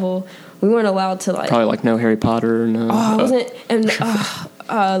the devil. We weren't allowed to like probably like no Harry Potter. No. Oh, I wasn't. And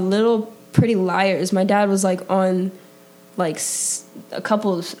Little Pretty Liars. My dad was like on like a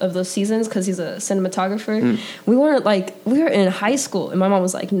couple of those seasons because he's a cinematographer. We were in high school, and my mom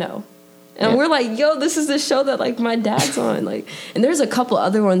was like, no. And we're like, yo, this is the show that like my dad's on, like, and there's a couple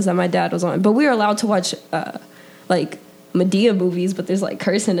other ones that my dad was on, but we were allowed to watch like Medea movies, but there's like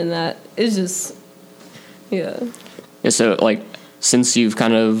cursing in that. It's just, yeah. So like, since you've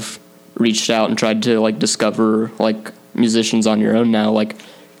kind of reached out and tried to like discover like musicians on your own now, like,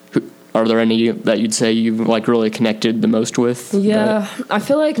 are there any that you'd say you've like really connected the most with? Yeah, I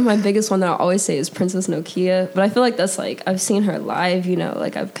feel like my biggest one that I always say is Princess Nokia, but I feel like that's like I've seen her live, you know,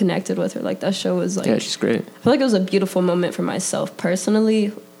 like I've connected with her. Like that show was like, yeah, she's great. I feel like it was a beautiful moment for myself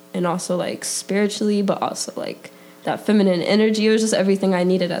personally, and also like spiritually, but also like that feminine energy. It was just everything I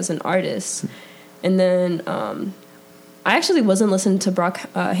needed as an artist. And then I actually wasn't listening to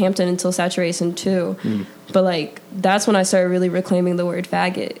Brockhampton until Saturation 2. But, like, that's when I started really reclaiming the word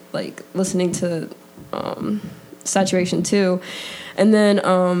faggot, like, listening to Saturation 2. And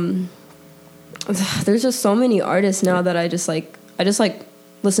then there's just so many artists now that I just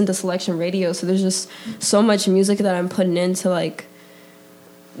listen to Selection Radio. So there's just so much music that I'm putting into, like,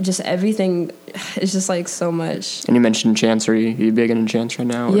 just everything. It's just, like, so much. And you mentioned Chance. Are you big into Chance right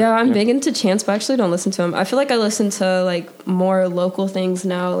now? Yeah, I'm big into Chance, but I actually don't listen to him. I feel like I listen to, like, more local things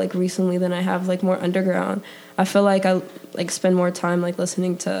now, like, recently than I have, like, more underground. I feel like I, like, spend more time, like,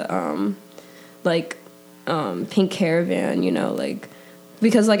 listening to, Pink Caravan, you know, like,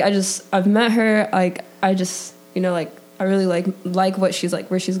 because, like, I've met her, like, I just, you know, like, I really, like what she's,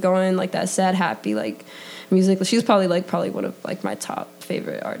 like, where she's going, like, that sad, happy, like, music. She's probably one of like my top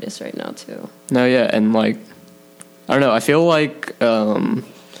favorite artists right now too. No, yeah, and like I don't know, I feel like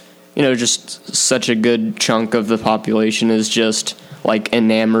you know, just such a good chunk of the population is just like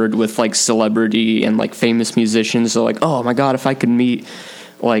enamored with like celebrity and like famous musicians. So like, oh my god, if I could meet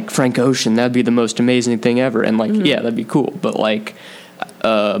like Frank Ocean, that'd be the most amazing thing ever. And like, yeah, that'd be cool. But like,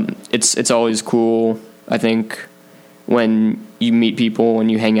 it's always cool, I think, when you meet people and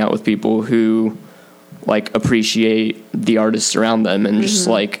you hang out with people who like appreciate the artists around them and just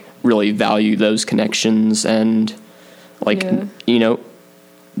like really value those connections and like you know,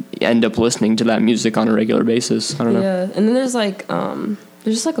 end up listening to that music on a regular basis. I don't know. Yeah, and then there's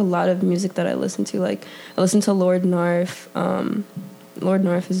just like a lot of music that I listen to. Like I listen to Lord Narf. Lord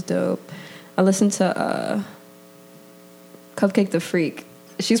Narf is dope. I listen to Cupcake the Freak.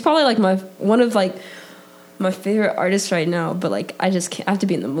 She's probably like one of like my favorite artists right now, but like I just can't, I have to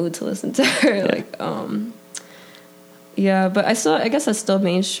be in the mood to listen to her. Yeah. Like yeah, but I guess that's still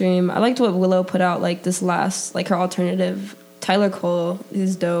mainstream. I liked what Willow put out like this last, like her alternative. Tyler Cole,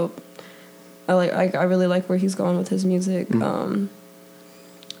 he's dope. I really like where he's going with his music.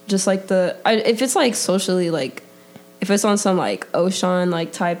 Just like if it's like socially, like if it's on some like Ocean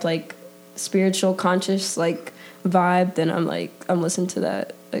like type like spiritual conscious like vibe, then I'm listening to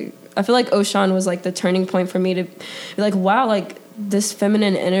that. Like I feel like Ocean was like the turning point for me to be like, wow, like this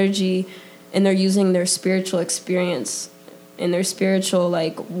feminine energy, and they're using their spiritual experience and their spiritual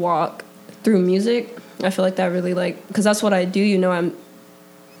like walk through music. I feel like that really like, because that's what I do, you know. I'm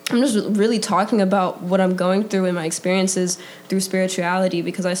just really talking about what I'm going through in my experiences through spirituality,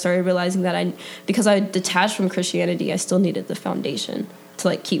 because I started realizing that because I detached from Christianity, I still needed the foundation to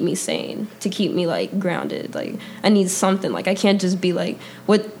like keep me sane, to keep me like grounded. Like I need something. Like I can't just be like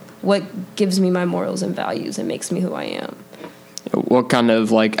what gives me my morals and values and makes me who I am. What kind of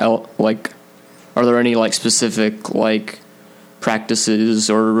like are there any like specific like practices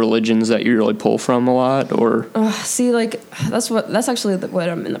or religions that you really pull from a lot? Or see, like that's actually what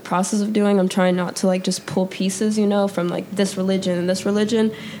I'm in the process of doing. I'm trying not to like just pull pieces, you know, from like this religion and this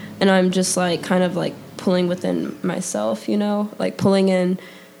religion, and I'm just like kind of like pulling within myself, you know, like pulling in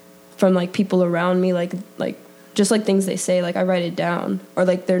from like people around me, like just like things they say, like I write it down, or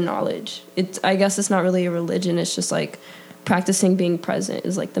like their knowledge. I guess it's not really a religion, it's just like practicing being present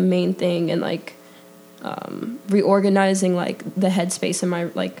is like the main thing, and like reorganizing like the headspace in my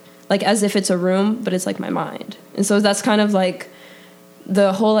like as if it's a room, but it's like my mind. And so that's kind of like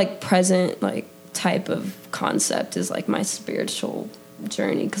the whole like present like type of concept is like my spiritual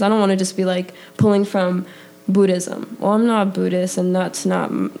journey, because I don't want to just be like pulling from Buddhism. Well, I'm not Buddhist, and that's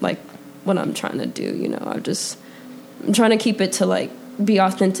not like what I'm trying to do, you know. I'm trying to keep it to like be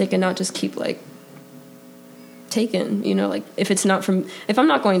authentic and not just keep like taken, you know, like if I'm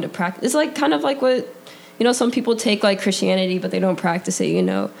not going to practice, it's like kind of like what, you know, some people take like Christianity but they don't practice it, you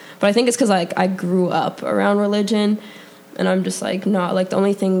know. But I think it's because like I grew up around religion, and I'm just like not like, the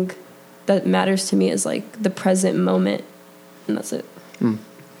only thing that matters to me is like the present moment, and that's it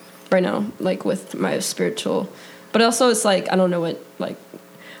right now, like with my spiritual. But also it's like I don't know what, like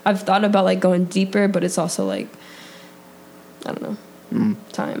I've thought about like going deeper, but it's also like I don't know,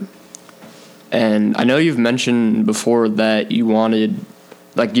 time. And I know you've mentioned before that you wanted,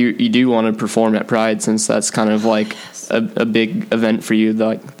 like you do want to perform at Pride, since that's kind of like a big event for you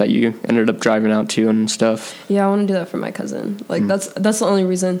that you ended up driving out to and stuff. Yeah, I want to do that for my cousin. Like that's the only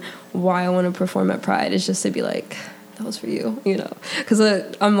reason why I want to perform at Pride, is just to be like, that was for you, you know. Because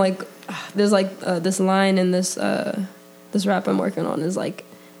I'm like, there's like this line in this rap I'm working on is like,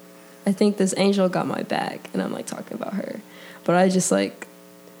 I think this angel got my back, and I'm like talking about her, but I just like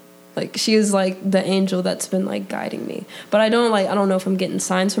she is like the angel that's been like guiding me. But I don't know if I'm getting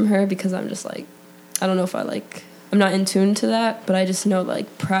signs from her, because I'm just like, I don't know if I'm not in tune to that. But I just know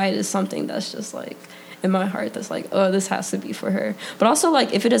like Pride is something that's just like in my heart, that's like, oh, this has to be for her. But also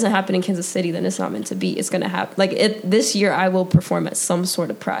like if it doesn't happen in Kansas City, then it's not meant to be. It's gonna happen. Like this year I will perform at some sort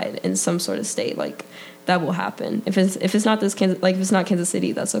of Pride in some sort of state. Like that will happen. If it's not this Kansas, like if it's not Kansas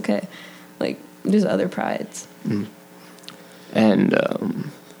City, that's okay. Like there's other Prides. And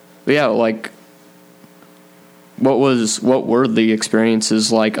but yeah, like what were the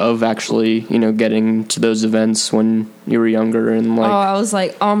experiences like of actually, you know, getting to those events when you were younger? And like, I was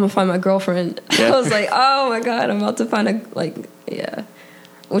like, I'm gonna find my girlfriend. Yeah. I was like, oh my God, I'm about to find yeah.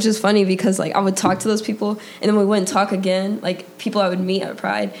 Which is funny, because like I would talk to those people, and then we wouldn't talk again, like people I would meet at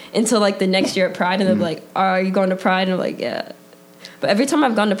Pride, until like the next year at Pride, and they'd be like, are you going to Pride? And I'm like, yeah. But every time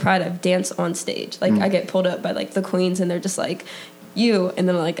I've gone to Pride, I've danced on stage. Like I get pulled up by like the queens, and they're just like, you, and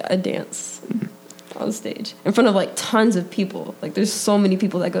then like a dance on stage in front of like tons of people. Like there's so many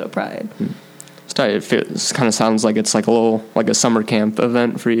people that go to Pride. It's tight. It kind of sounds like it's like a summer camp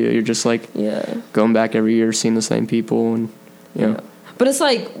event for you. You're just like going back every year, seeing the same people, and you know. But it's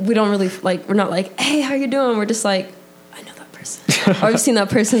like we don't really like, we're not like, hey, how you doing? We're just like, I know that person. Or I've seen that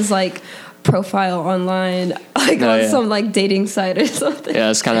person's like profile online, like on some like dating site or something. Yeah,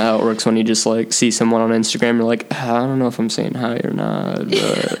 that's kind of how it works when you just like see someone on Instagram. You're like, I don't know if I'm saying hi or not.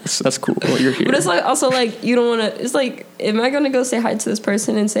 But that's cool. You're here. But it's like also like you don't want to. It's like, am I gonna go say hi to this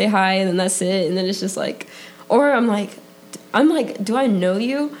person and say hi and then that's it? And then it's just like, or I'm like, do I know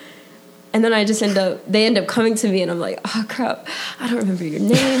you? And then they end up coming to me and I'm like, oh crap, I don't remember your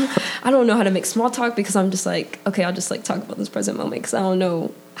name. I don't know how to make small talk because I'm just like, okay, I'll just like talk about this present moment because I don't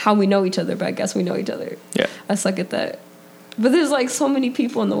know how we know each other, but I guess we know each other. Yeah. I suck at that. But there's like so many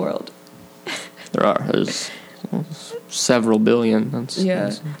people in the world. There's several billion.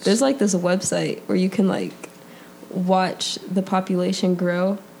 There's like this website where you can like watch the population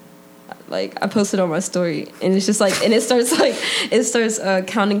grow. Like I posted on my story and it's just like, and it starts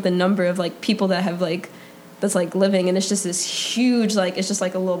counting the number of like people that have like, that's like living, and it's just this huge, like, it's just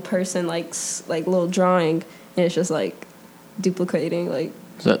like a little person, like little drawing, and it's just like duplicating, like.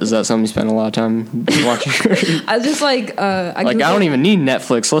 Is that something you spend a lot of time watching? I just like, I don't even need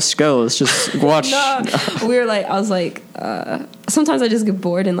Netflix. Let's go. Let's just watch. I was like, sometimes I just get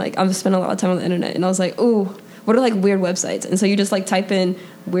bored and like, I'm just spending a lot of time on the internet, and I was like, ooh, what are like weird websites? And so you just like type in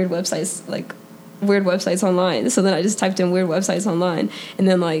weird websites, like weird websites online. So then I just typed in weird websites online, and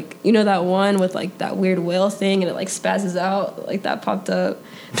then like, you know that one with like that weird whale thing and it like spazzes out, like that popped up.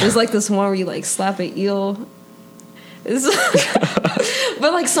 There's like this one where you like slap an eel.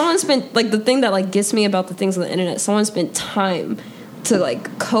 But like someone spent, like the thing that like gets me about the things on the internet, someone spent time to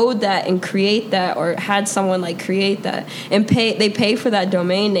like code that and create that, or had someone like create that and they pay for that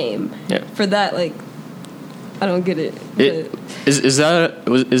domain name. Yeah. For that, like, I don't get it. Is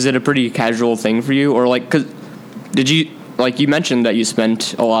it a pretty casual thing for you, or like, cause did you, like, you mentioned that you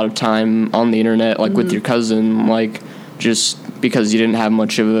spent a lot of time on the internet, like with your cousin, like just because you didn't have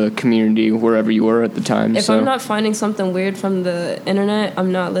much of a community wherever you were at the time. If I'm not finding something weird from the internet,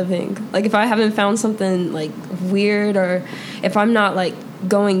 I'm not living. Like if I haven't found something like weird, or if I'm not like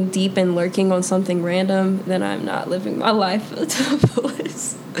going deep and lurking on something random, then I'm not living my life to the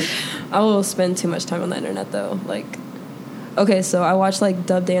fullest. I will spend too much time on the internet though. Like, okay, so I watch like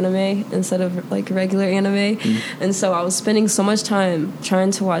dubbed anime instead of like regular anime, and so I was spending so much time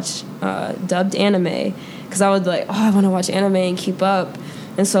trying to watch dubbed anime because I would like, oh, I want to watch anime and keep up,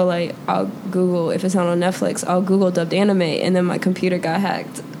 and so like I'll Google, if it's not on Netflix, I'll Google dubbed anime, and then my computer got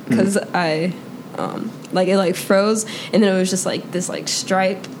hacked because I like it like froze, and then it was just like this like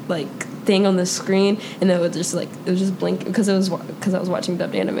stripe like thing on the screen, and then it was just blink because I was watching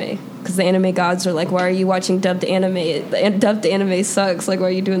dubbed anime, because the anime gods are like, why are you watching dubbed anime? Dubbed anime sucks, like why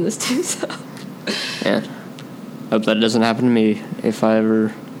are you doing this to yourself? Yeah, hope that doesn't happen to me if I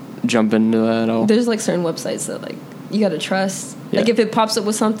ever jump into that at all. There's like certain websites that like you gotta trust. Like if it pops up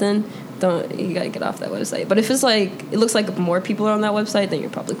with something, you gotta get off that website. But if it's like, it looks like more people are on that website, then you're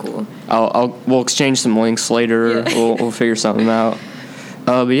probably cool. We'll exchange some links later. Yeah. We'll figure something out.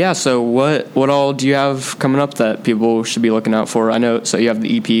 But yeah, so what all do you have coming up that people should be looking out for? I know, so you have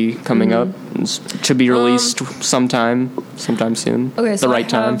the EP coming up. It should be released sometime soon. Okay, so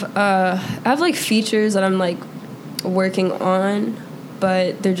time. I have like features that I'm like working on,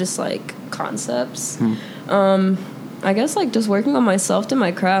 but they're just like concepts. I guess like just working on myself and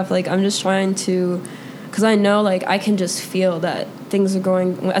my craft. Like I'm just trying to, because I know like I can just feel that things are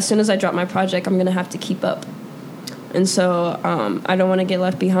going, as soon as I drop my project, I'm gonna have to keep up. And so I don't want to get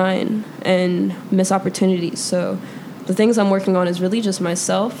left behind and miss opportunities. So the things I'm working on is really just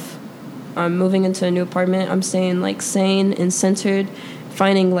myself. I'm moving into a new apartment. I'm staying like sane and centered,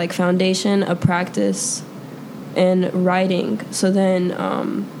 finding like foundation, a practice, and writing. So then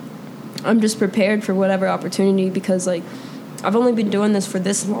I'm just prepared for whatever opportunity, because like I've only been doing this for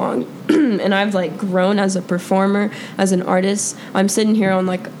this long and I've like grown as a performer, as an artist. I'm sitting here on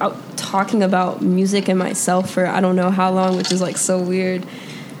like talking about music and myself for I don't know how long, which is like so weird,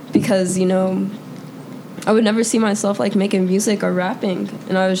 because you know I would never see myself like making music or rapping,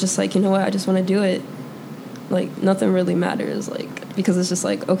 and I was just like, you know what, I just want to do it. Like nothing really matters, like, because it's just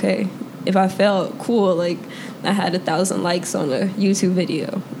like, okay, if I fail, cool, like I had 1,000 likes on a YouTube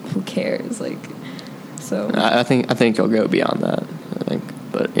video, who cares? Like, so I think you'll go beyond that, I think.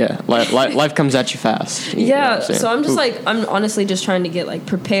 But yeah, life comes at you fast. Yeah, so I'm just like, I'm honestly just trying to get like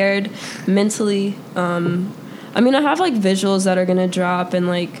prepared mentally. I mean, I have like visuals that are gonna drop and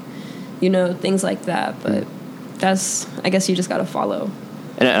like, you know, things like that, but that's, I guess you just gotta follow.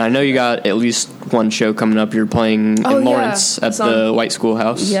 And I know you got at least one show coming up. You're playing in Lawrence at the White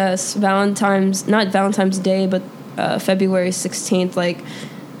Schoolhouse. Yes, not Valentine's Day, but February 16th. Like,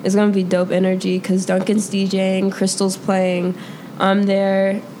 it's gonna be dope energy because Duncan's DJing, Crystal's playing, I'm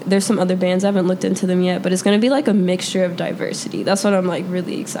there, there's some other bands. I haven't looked into them yet, but it's going to be like a mixture of diversity. That's what I'm like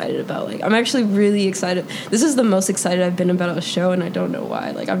really excited about. Like, I'm actually really excited. This is the most excited I've been about a show, and I don't know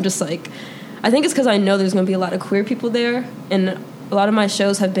why. Like, I'm just like, I think it's because I know there's going to be a lot of queer people there, and a lot of my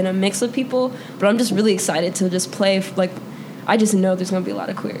shows have been a mix of people, but I'm just really excited to just play, like, I just know there's going to be a lot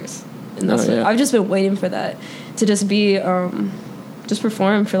of queers. And that's I've just been waiting for that, to just be, just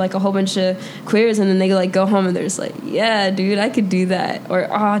perform for, like, a whole bunch of queers, and then they, like, go home and they're just like, yeah, dude, I could do that.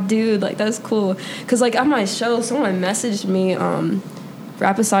 Or, dude, like, that's cool. Because, like, at my show, someone messaged me,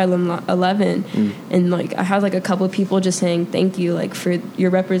 Rap Asylum 11, and, like, I had, like, a couple of people just saying thank you, like, for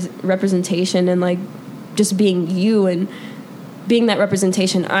your representation and, like, just being you and being that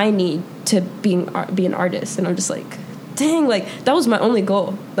representation I need to be an artist. And I'm just like, dang, like, that was my only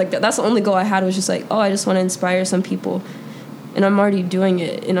goal. Like, that's the only goal I had, was just like, I just want to inspire some people, and I'm already doing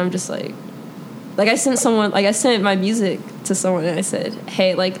it. And I'm just like I sent my music to someone, and I said,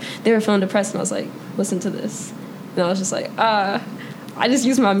 hey, like, they were feeling depressed, and I was like, listen to this. And I was just like, I just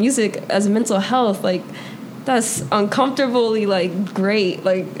use my music as mental health. Like, that's uncomfortably, like, great.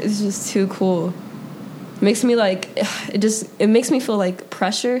 Like, it's just too cool. It makes me, like, it makes me feel like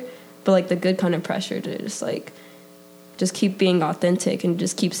pressure, but, like, the good kind of pressure to just, like, just keep being authentic and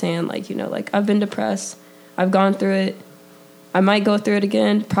just keep saying, like, you know, like, I've been depressed. I've gone through it. I might go through it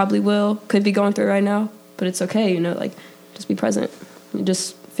again. Probably will. Could be going through it right now. But it's okay, you know, like, just be present. You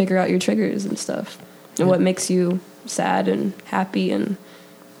just figure out your triggers and stuff. And what makes you sad and happy, and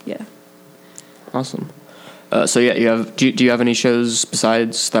Awesome. So yeah, do you have any shows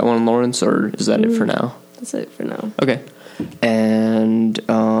besides that one in Lawrence, or is that it for now? That's it for now. Okay. And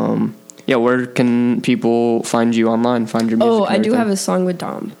where can people find you online, find your music? I do have a song with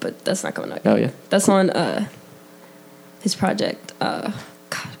Dom, but that's not coming out. Oh yeah. That's on his project.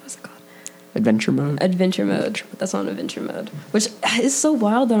 What's it called? Adventure Mode. That's on Adventure Mode, which is so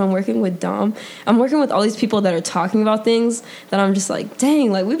wild that I'm working with Dom. I'm working with all these people that are talking about things that I'm just like,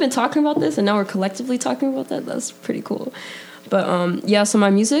 dang, like, we've been talking about this, and now we're collectively talking about that. That's pretty cool. But so my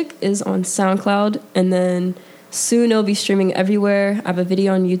music is on SoundCloud, and then soon it'll be streaming everywhere. I have a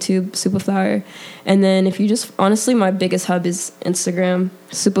video on YouTube, Supaflower. And then if you just, honestly, my biggest hub is Instagram,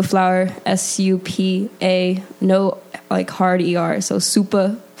 Supaflower, SUPA, no, like, hard ER, so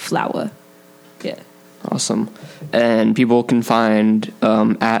Supaflower. Yeah. Awesome. And people can find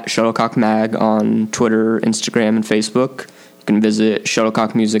at Shuttlecock Mag on Twitter, Instagram, and Facebook. You can visit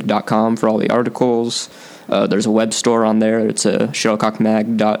shuttlecockmusic.com for all the articles. There's a web store on there. It's a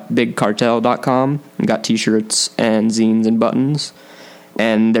shuttlecockmag.bigcartel.com. We've got t-shirts and zines and buttons.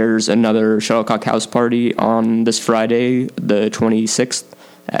 And there's another Shuttlecock House Party on this Friday, the 26th,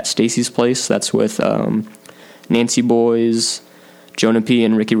 at Stacy's Place. That's with Nancy Boys, Jonah P.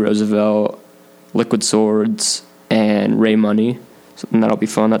 and Ricky Roosevelt, Liquid Swords, and Ray Money. And that'll be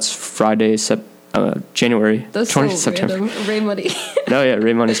fun. That's Friday, January 20th. September. Ray Money. No, yeah,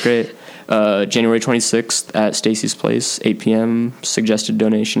 Ray Money's great. January 26th at Stacy's Place, 8 p.m. Suggested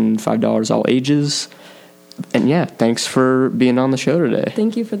donation, $5, all ages. And yeah, thanks for being on the show today.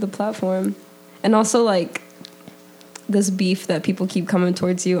 Thank you for the platform. And also, like, this beef that people keep coming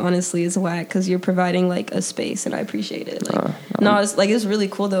towards you, honestly, is whack, because you're providing, like, a space, and I appreciate it. Like, it's really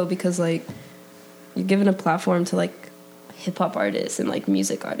cool, though, because, like, you're giving a platform to, like, hip-hop artists and, like,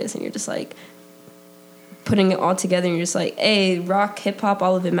 music artists, and you're just, like, putting it all together, and you're just like, hey, rock, hip-hop,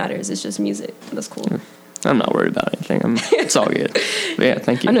 all of it matters. It's just music. That's cool. I'm not worried about anything. It's all good. But yeah,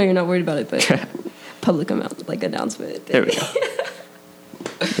 thank you. I know you're not worried about it, but public announcement. There we go.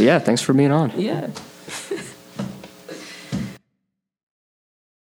 But yeah, thanks for being on. Yeah.